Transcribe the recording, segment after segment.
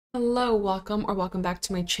Hello, welcome back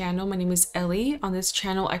to my channel. My name is Ellie. On this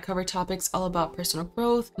channel, I cover topics all about personal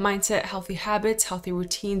growth, mindset, healthy habits, healthy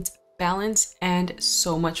routines, balance, and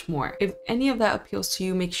so much more. If any of that appeals to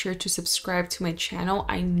you, make sure to subscribe to my channel.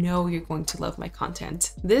 I know you're going to love my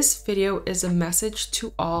content. This video is a message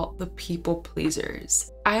to all the people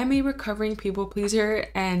pleasers. I am a recovering people pleaser,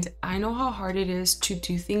 and I know how hard it is to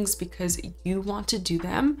do things because you want to do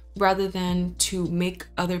them rather than to make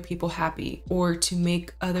other people happy or to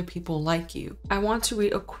make other people like you. I want to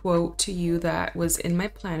read a quote to you that was in my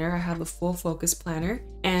planner. I have a full focus planner,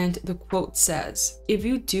 and the quote says, "If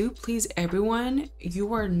you do please everyone,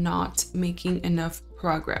 you are not making enough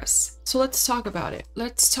progress." So let's talk about it.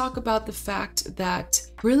 Let's talk about the fact that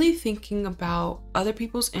really thinking about other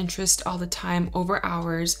people's interest all the time over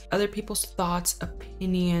ours, other people's thoughts,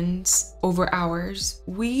 opinions over ours,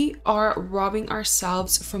 we are robbing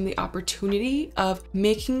ourselves from the opportunity of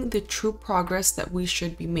making the true progress that we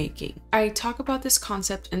should be making. I talk about this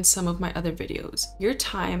concept in some of my other videos. Your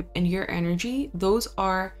time and your energy, those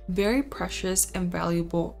are very precious and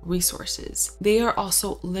valuable resources. They are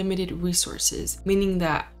also limited resources, meaning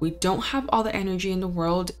that we don't have all the energy in the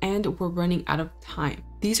world and we're running out of time.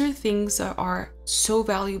 These are things that are so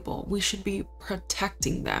valuable. We should be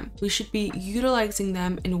protecting them. We should be utilizing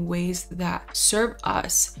them in ways that serve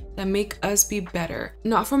us, that make us be better,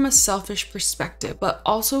 not from a selfish perspective, but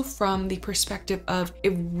also from the perspective of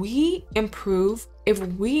if we improve, if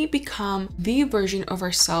we become the version of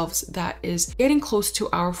ourselves that is getting close to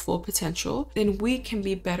our full potential, then we can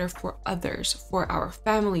be better for others, for our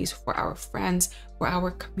families, for our friends, for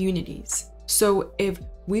our communities. So if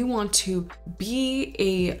we want to be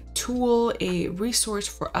a tool, a resource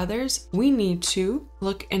for others, we need to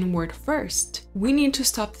look inward first. We need to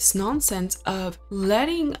stop this nonsense of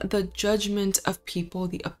letting the judgment of people,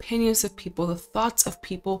 the opinions of people, the thoughts of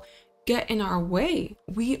people get in our way.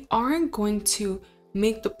 We aren't going to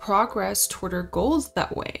make the progress toward our goals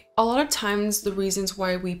that way. A lot of times the reasons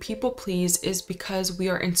why we people please is because we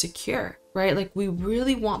are insecure, right? Like we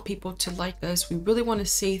really want people to like us. We really want to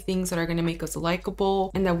say things that are going to make us likable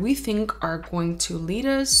and that we think are going to lead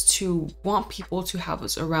us to want people to have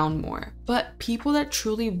us around more. But people that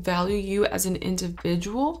truly value you as an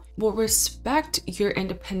individual will respect your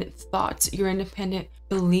independent thoughts, your independent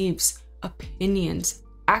beliefs, opinions,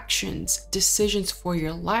 actions, decisions for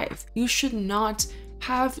your life. You should not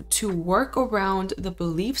have to work around the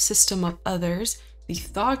belief system of others, the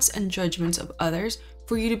thoughts and judgments of others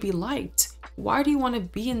for you to be liked. Why do you want to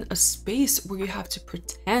be in a space where you have to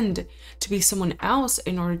pretend to be someone else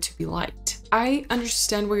in order to be liked? I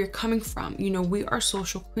understand where you're coming from. You know, we are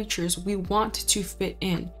social creatures. We want to fit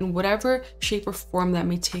in whatever shape or form that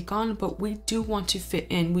may take on, but we do want to fit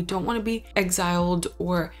in. We don't want to be exiled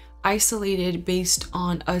or isolated based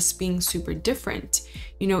on us being super different.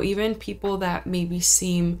 You know, even people that maybe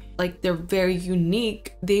seem like they're very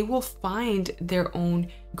unique, they will find their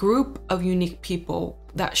own group of unique people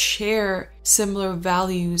that share similar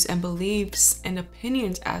values and beliefs and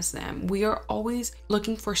opinions as them. We are always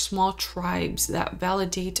looking for small tribes that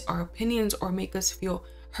validate our opinions or make us feel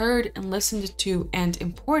heard and listened to and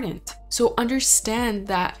important. So understand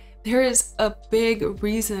that there is a big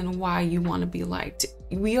reason why you want to be liked.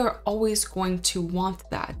 We are always going to want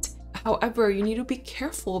that. However, you need to be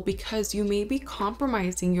careful because you may be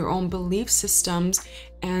compromising your own belief systems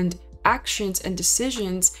and actions and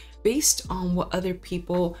decisions based on what other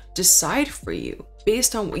people decide for you,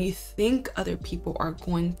 based on what you think other people are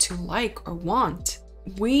going to like or want.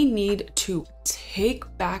 We need to take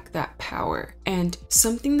back that power. And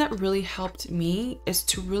something that really helped me is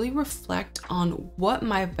to really reflect on what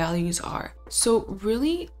my values are. So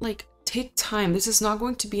really take time. This is not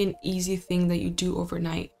going to be an easy thing that you do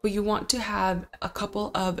overnight, but you want to have a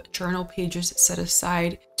couple of journal pages set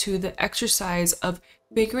aside to the exercise of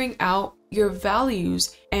figuring out your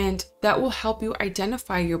values, and that will help you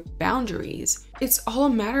identify your boundaries. It's all a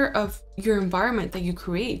matter of your environment that you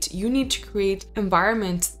create. You need to create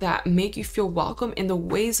environments that make you feel welcome in the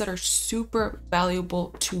ways that are super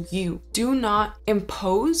valuable to you. Do not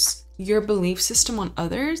impose your belief system on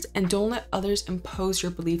others, and don't let others impose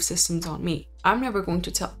your belief systems on me. I'm never going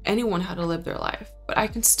to tell anyone how to live their life, but I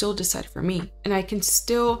can still decide for me, and I can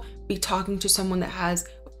still be talking to someone that has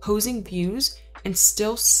opposing views and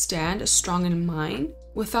still stand strong in mine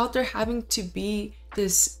without there having to be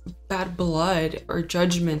this bad blood or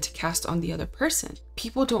judgment cast on the other person.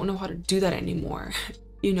 People don't know how to do that anymore.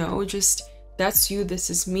 You know, just that's you, this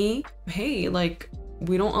is me. Hey, like,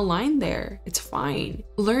 we don't align there. It's fine.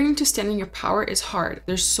 Learning to stand in your power is hard.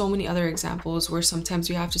 There's so many other examples where sometimes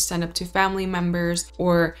you have to stand up to family members,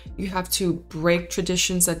 or you have to break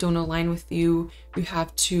traditions that don't align with you. You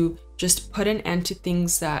have to just put an end to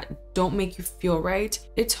things that don't make you feel right.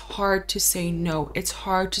 It's hard to say no. It's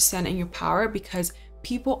hard to stand in your power because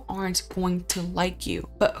people aren't going to like you.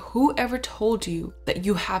 But whoever told you that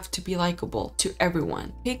you have to be likable to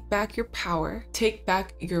everyone? Take back your power, take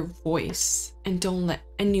back your voice, and don't let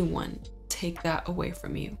anyone take that away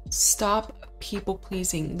from you. Stop people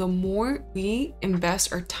pleasing. The more we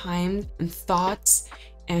invest our time and thoughts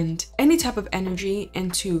and any type of energy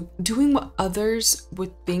into doing what others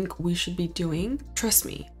would think we should be doing, trust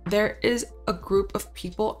me, there is a group of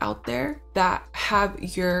people out there that have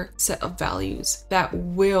your set of values, that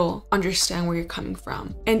will understand where you're coming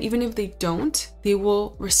from. And even if they don't, they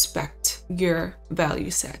will respect your value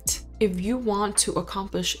set. If you want to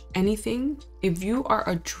accomplish anything, if you are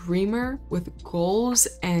a dreamer with goals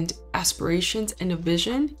and aspirations and a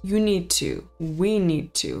vision, we need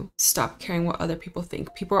to stop caring what other people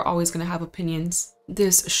think. People are always going to have opinions.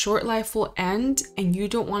 This short life will end, and you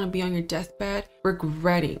don't want to be on your deathbed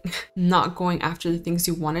regretting not going after the things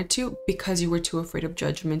you wanted to because you were too afraid of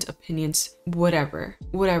judgment, opinions, whatever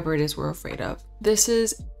it is we're afraid of. This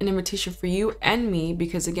is an invitation for you and me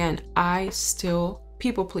because, again, I still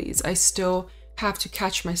people please. I still have to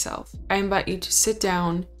catch myself. I invite you to sit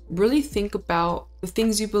down, really think about the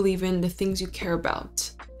things you believe in, the things you care about,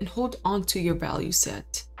 and hold on to your value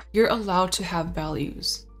set. You're allowed to have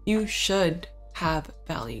values. You should have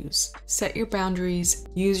values. Set your boundaries,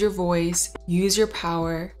 use your voice, use your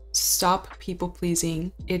power. Stop people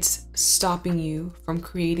pleasing. It's stopping you from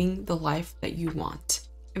creating the life that you want.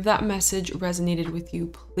 If that message resonated with you,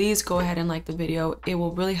 please go ahead and like the video. It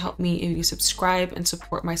will really help me if you subscribe and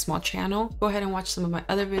support my small channel. Go ahead and watch some of my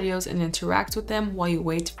other videos and interact with them while you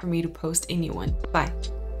wait for me to post a new one. Bye.